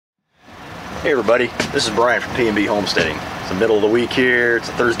Hey everybody, this is Brian from PNB Homesteading. It's the middle of the week here, it's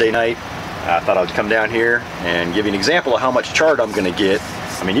a Thursday night. I thought I would come down here and give you an example of how much chard I'm going to get.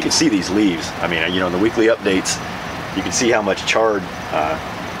 I mean, you can see these leaves. I mean, you know, in the weekly updates, you can see how much chard,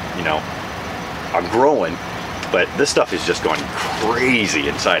 you know, I'm growing. But this stuff is just going crazy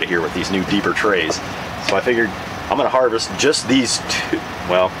inside of here with these new deeper trays. So I figured I'm going to harvest just these two.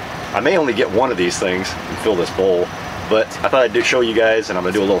 Well, I may only get one of these things and fill this bowl. But I thought I'd show you guys, and I'm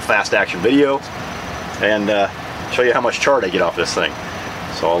going to do a little fast action video and show you how much chard I get off this thing.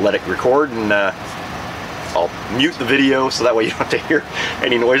 So I'll let it record, and I'll mute the video so that way you don't have to hear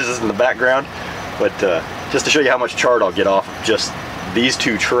any noises in the background. But just to show you how much chard I'll get off of just these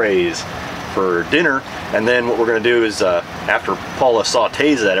two trays for dinner. And then what we're going to do is after Paula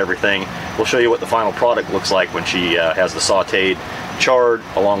sautés that everything, we'll show you what the final product looks like when she has the sautéed chard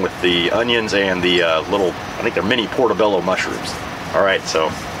along with the onions and the little, I think they're mini portobello mushrooms. All right,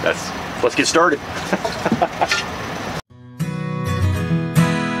 so let's get started.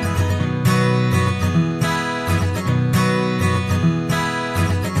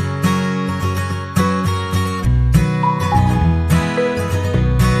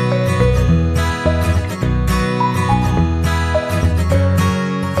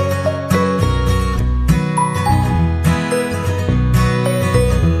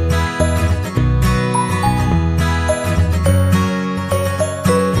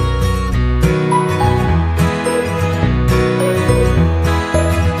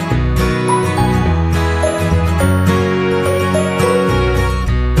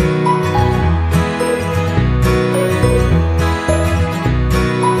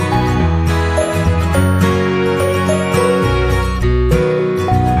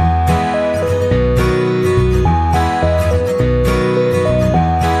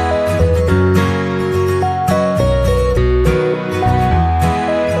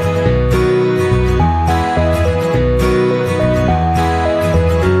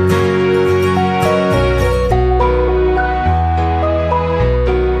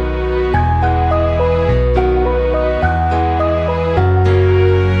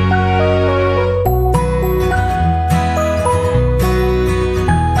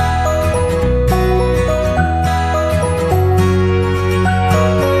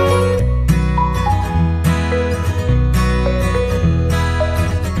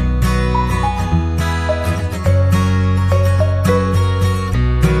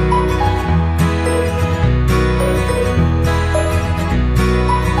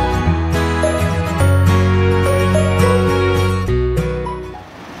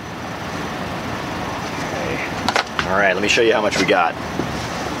 Alright, let me show you how much we got.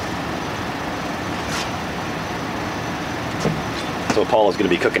 So Paula's going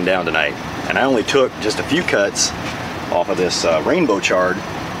to be cooking down tonight. And I only took just a few cuts off of this rainbow chard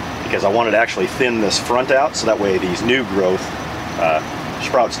because I wanted to actually thin this front out so that way these new growth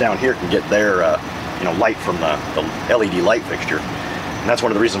sprouts down here can get their you know, light from the LED light fixture. And that's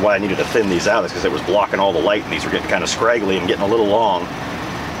one of the reasons why I needed to thin these out, is because it was blocking all the light and these were getting kind of scraggly and getting a little long.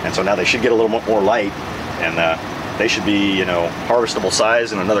 And so now they should get a little more light, and they should be, you know, harvestable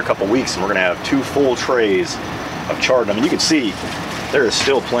size in another couple weeks, and we're gonna have 2 full trays of chard. I mean, you can see there is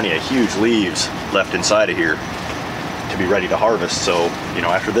still plenty of huge leaves left inside of here to be ready to harvest. So, you know,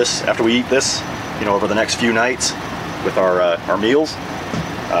 after we eat this, you know, over the next few nights with our meals,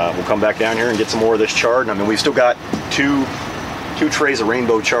 we'll come back down here and get some more of this chard. And I mean, we've still got two trays of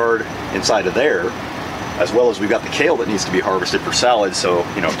rainbow chard inside of there, as well as we've got the kale that needs to be harvested for salad. So,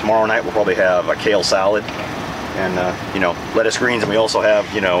 you know, tomorrow night we'll probably have a kale salad and, you know, lettuce greens. And we also have,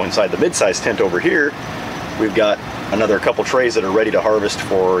 you know, inside the mid-size tent over here, we've got another couple trays that are ready to harvest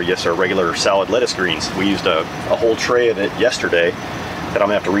for, yes, our regular salad lettuce greens. We used a whole tray of it yesterday that I'm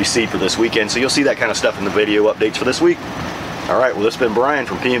gonna have to reseed for this weekend. So you'll see that kind of stuff in the video updates for this week. All right, well, this has been Brian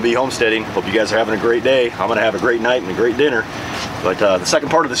from PNB Homesteading. Hope you guys are having a great day. I'm gonna have a great night and a great dinner. But the second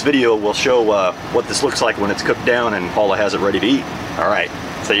part of this video will show what this looks like when it's cooked down and Paula has it ready to eat. All right,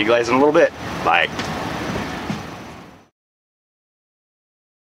 see you guys in a little bit. Bye.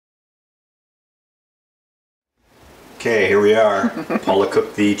 Okay, here we are. Paula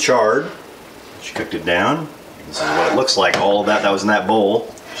cooked the chard. She cooked it down. This is what it looks like. All of that was in that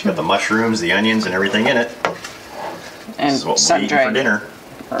bowl. She got the mushrooms, the onions, and everything in it. And this is what we're eating for dinner.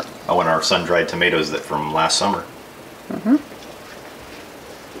 Oh, and our sun-dried tomatoes that from last summer. Mm-hmm.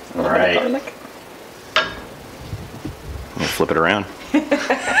 All right. I'm gonna flip it around.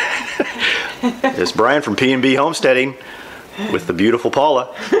 It's Brian from PNB Homesteading with the beautiful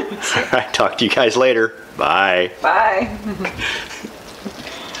Paula. Talk to you guys later. Bye. Bye.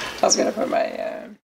 I was gonna put my